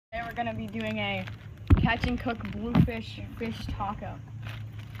gonna be doing a catch and cook bluefish fish taco.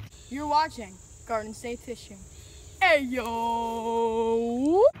 You're watching Garden State Fishing. Hey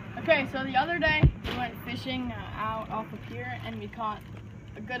yo! Okay, so the other day we went fishing out off the pier and we caught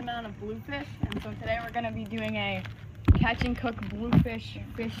a good amount of bluefish. And so today we're gonna be doing a catch and cook bluefish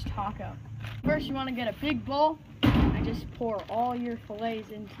fish taco. First, you want to get a big bowl and just pour all your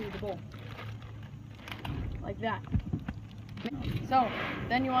fillets into the bowl, like that. So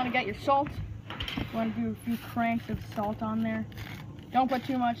then you want to get your salt. You want to do a few cranks of salt on there. Don't put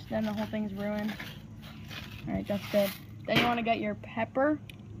too much, then the whole thing's ruined. All right, that's good. Then you want to get your pepper.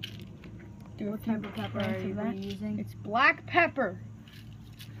 Do what type of pepper are you using? It's black pepper.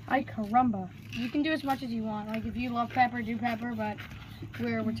 Ay caramba. You can do as much as you want. Like if you love pepper, do pepper, but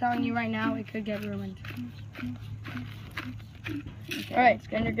we're telling you right now it could get ruined. Okay, all right,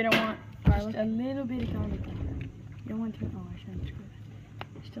 then you're gonna want just a little bit of garlic pepper. You don't want to. Oh, I shouldn't screw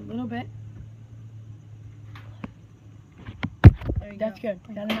that. Just a little bit. That's good.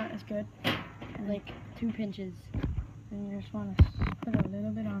 That amount is good. And like 2 pinches. And you just want to put a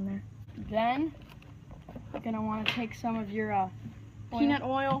little bit on there. Then you're gonna want to take some of your peanut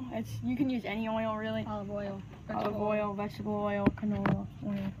oil. You can use any oil really. Olive oil. Olive oil, vegetable oil, canola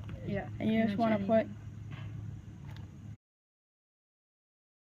oil. Yeah. And you just want to put.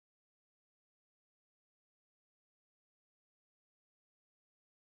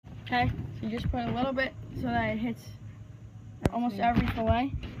 Okay, so you just put a little bit so that it hits almost every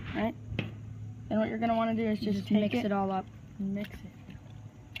fillet, right? And what you're gonna want to do is just mix it all up. Mix it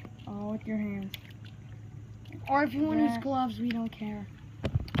all with your hands. Or if you want to use gloves, we don't care.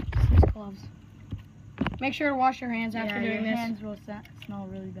 Just use gloves. Make sure to wash your hands after doing this. Your hands will smell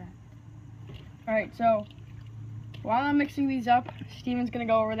really bad. All right, so while I'm mixing these up, Steven's gonna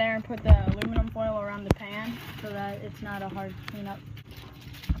go over there and put the aluminum foil around the pan so that it's not a hard cleanup.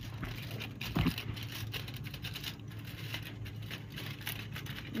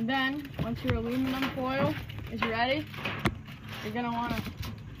 And then, once your aluminum foil is ready, you're gonna want to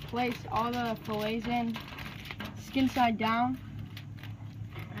place all the fillets in, skin side down.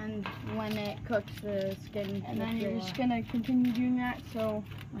 And when it cooks, the skin. And then you're just gonna continue doing that. So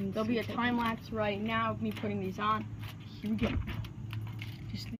there'll be a time lapse right now of me putting these on. Here we go.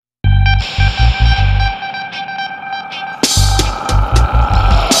 Just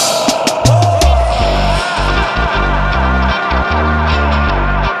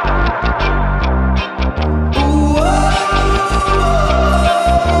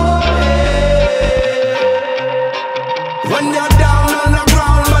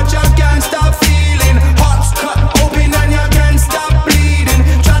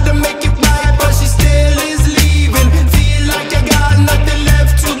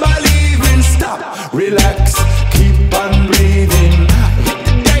relax, keep on breathing. Hit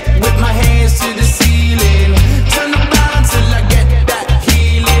the deck with my hands to the ceiling. Turn around till I get that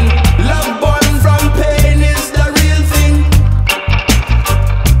healing. Love born from pain is the real thing.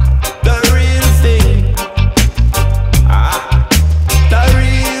 The real thing. The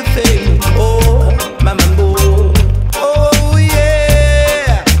real thing. Oh, my mambo. Oh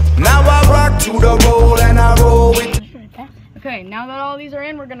yeah. Now I rock to the roll and I roll with. Okay, now that all these are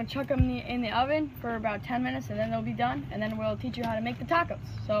in, we're gonna chuck them in the oven for about 10 minutes and then they'll be done. And then we'll teach you how to make the tacos.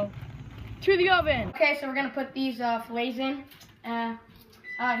 So, to the oven. Okay, so we're gonna put these fillets in. Here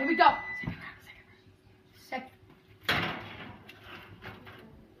we go. Second.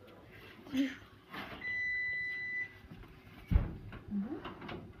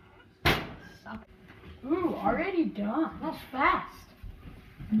 Ooh, already done. That's fast.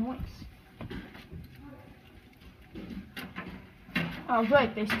 Nice. Oh,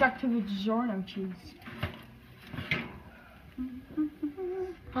 good. They stuck to the DiGiorno cheese.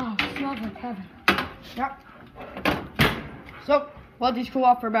 Oh, it smells like heaven. Yep. So, let these cool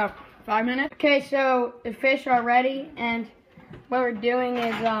off for about 5 minutes. Okay, so the fish are ready, and what we're doing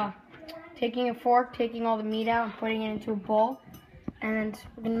is taking a fork, taking all the meat out, and putting it into a bowl, and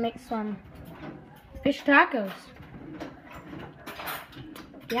we're gonna make some fish tacos.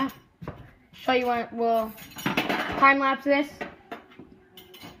 Yeah. Show you when we'll time lapse this.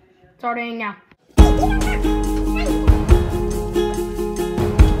 Starting now.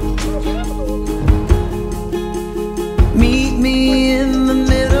 Meet me in the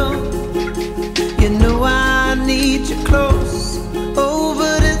middle. You know I need you close. Oh,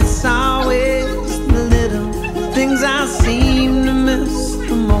 but it's always the little things I seem to miss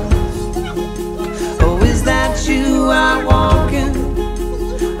the most. Oh, is that you are walking?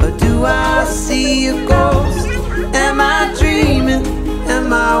 Or do I see a ghost? Am I dreaming?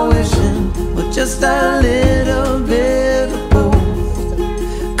 Am I wishing? Or just a little bit of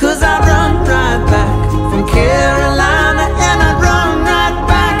both? 'cause I run right back from Carolina, and I run right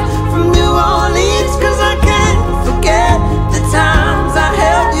back from New Orleans, 'cause I can't forget the times I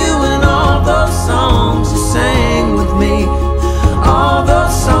held you and all those songs you sang with me, all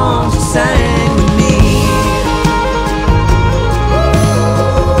those songs you sang with me.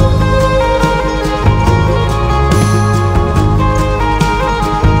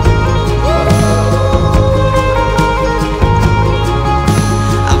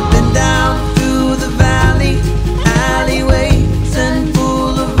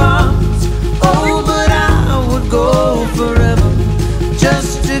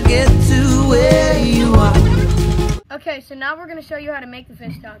 Okay, so now we're going to show you how to make the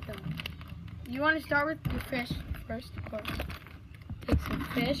fish taco. You want to start with your fish first, of course. Take some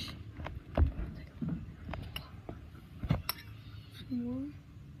fish.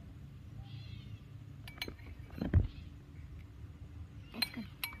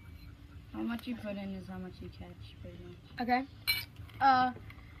 How much you put in is how much you catch, pretty much. Okay.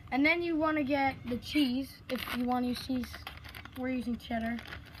 And then you want to get the cheese. If you want to use cheese, we're using cheddar.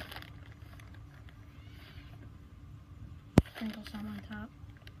 Sprinkle some on top.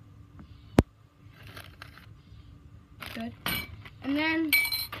 Good. And then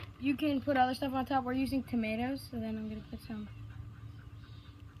you can put other stuff on top. We're using tomatoes, so then I'm going to put some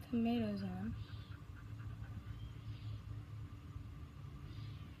tomatoes on.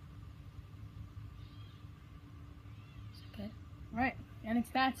 Good. Right, and it's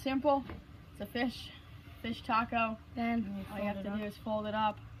that simple. It's a fish taco. Then All you have to do is fold it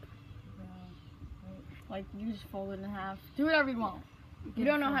up. Like, you just fold it in half. Do whatever you want. You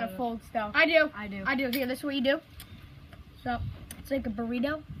don't know how to fold stuff. I do. I do. I do. Here, this is what you do. So it's like a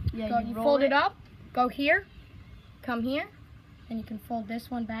burrito. Yeah, You fold it up. Go here. Come here. And you can fold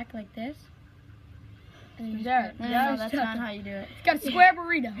this one back like this. And then you There. just No, that's not how you do it. It's got a square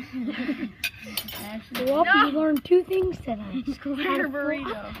burrito. Actually, No. You learned two things today. square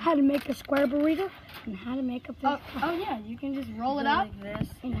burrito. How to make a square burrito and how to make a fish. Oh yeah, you can just roll it Go up. like this,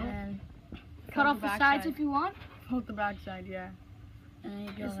 and then Cut off the back sides side. if you want. Hold the back side, yeah. And then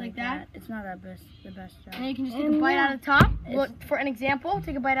you go just like that. It's not the best job. And then you can just take a bite out of the top. Look, for an example,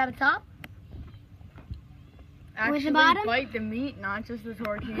 take a bite out of the top. Actually, bottom? bite the meat, not just the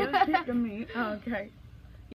tortilla. Take the meat. Oh, okay.